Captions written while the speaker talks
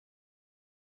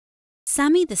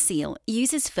Sami the seal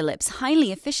uses Philips'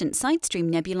 highly efficient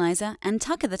sidestream nebulizer and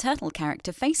Tucker the Turtle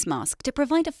character face mask to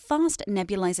provide a fast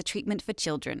nebulizer treatment for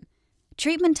children.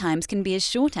 Treatment times can be as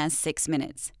short as 6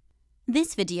 minutes.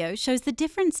 This video shows the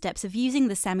different steps of using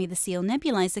the Sami the seal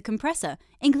nebulizer compressor,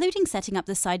 including setting up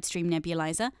the sidestream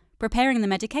nebulizer, preparing the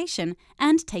medication,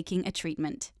 and taking a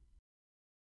treatment.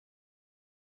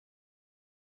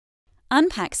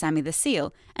 Unpack Sami the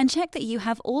seal and check that you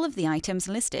have all of the items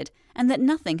listed and that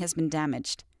nothing has been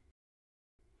damaged.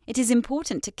 It is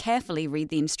important to carefully read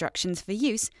the instructions for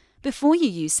use before you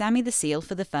use Sami the seal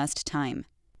for the first time.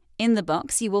 In the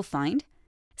box you will find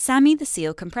Sami the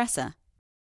seal compressor,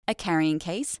 a carrying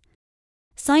case,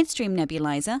 sidestream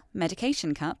nebulizer,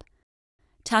 medication cup,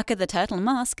 Tucker the turtle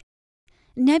mask,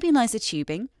 nebulizer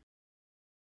tubing,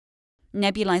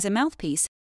 nebulizer mouthpiece,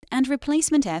 and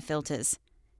replacement air filters.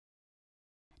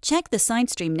 Check the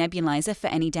sidestream nebulizer for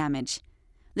any damage.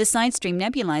 The sidestream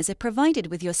nebulizer provided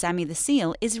with your Sami the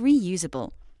seal is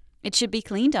reusable. It should be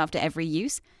cleaned after every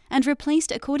use and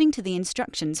replaced according to the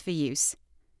instructions for use.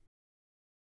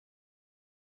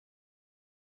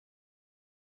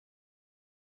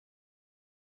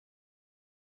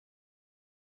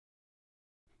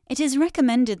 It is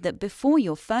recommended that before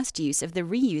your first use of the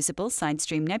reusable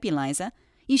sidestream nebulizer,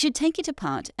 you should take it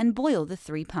apart and boil the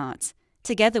 3 parts,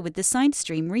 together with the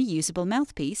sidestream reusable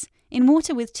mouthpiece, in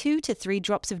water with 2 to 3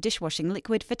 drops of dishwashing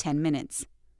liquid for 10 minutes.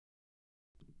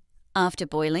 After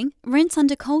boiling, rinse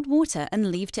under cold water and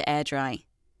leave to air dry.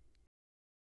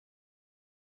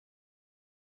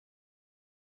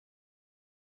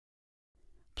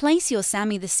 Place your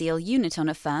Sami the seal unit on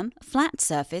a firm, flat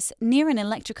surface near an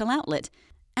electrical outlet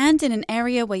and in an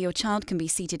area where your child can be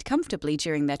seated comfortably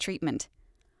during their treatment.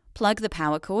 Plug the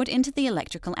power cord into the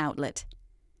electrical outlet.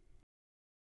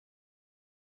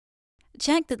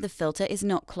 Check that the filter is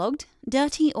not clogged,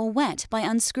 dirty or wet by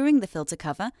unscrewing the filter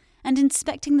cover and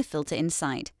inspecting the filter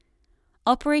inside.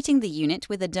 Operating the unit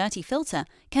with a dirty filter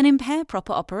can impair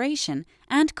proper operation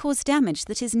and cause damage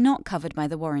that is not covered by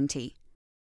the warranty.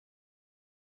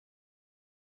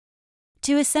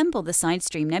 To assemble the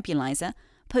sidestream nebulizer,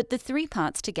 put the 3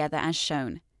 parts together as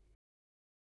shown.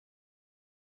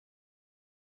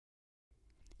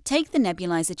 Take the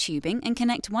nebulizer tubing and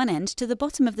connect one end to the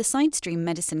bottom of the sidestream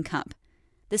medicine cup.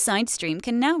 The sidestream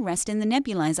can now rest in the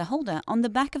nebulizer holder on the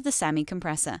back of the Sami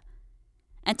compressor.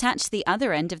 Attach the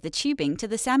other end of the tubing to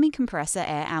the Sami compressor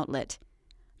air outlet.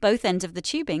 Both ends of the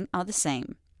tubing are the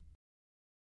same.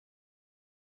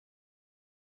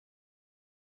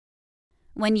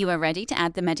 When you are ready to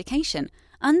add the medication,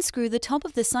 unscrew the top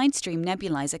of the sidestream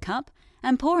nebulizer cup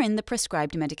and pour in the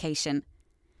prescribed medication.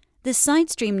 The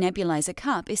sidestream nebulizer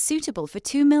cup is suitable for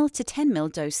 2 ml to 10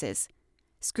 ml doses.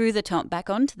 Screw the top back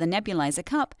onto the nebulizer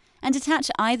cup and attach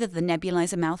either the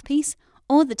nebulizer mouthpiece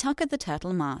or the Tucker the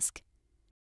turtle mask.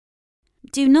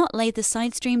 Do not lay the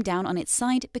sidestream down on its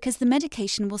side because the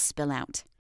medication will spill out.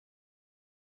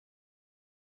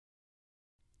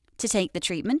 To take the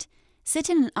treatment, sit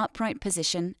in an upright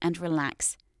position and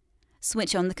relax.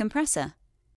 Switch on the compressor.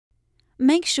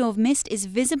 Make sure mist is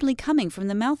visibly coming from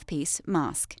the mouthpiece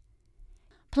mask.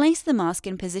 Place the mask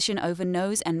in position over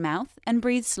nose and mouth and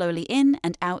breathe slowly in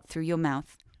and out through your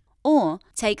mouth. Or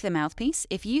take the mouthpiece,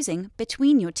 if using,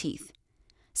 between your teeth.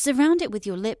 Surround it with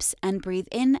your lips and breathe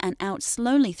in and out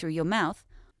slowly through your mouth.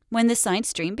 When the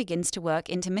sidestream begins to work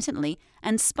intermittently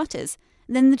and sputters,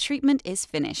 then the treatment is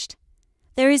finished.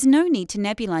 There is no need to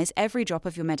nebulize every drop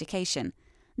of your medication.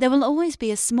 There will always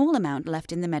be a small amount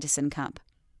left in the medicine cup.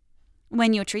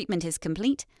 When your treatment is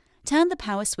complete, turn the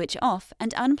power switch off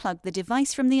and unplug the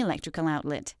device from the electrical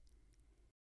outlet.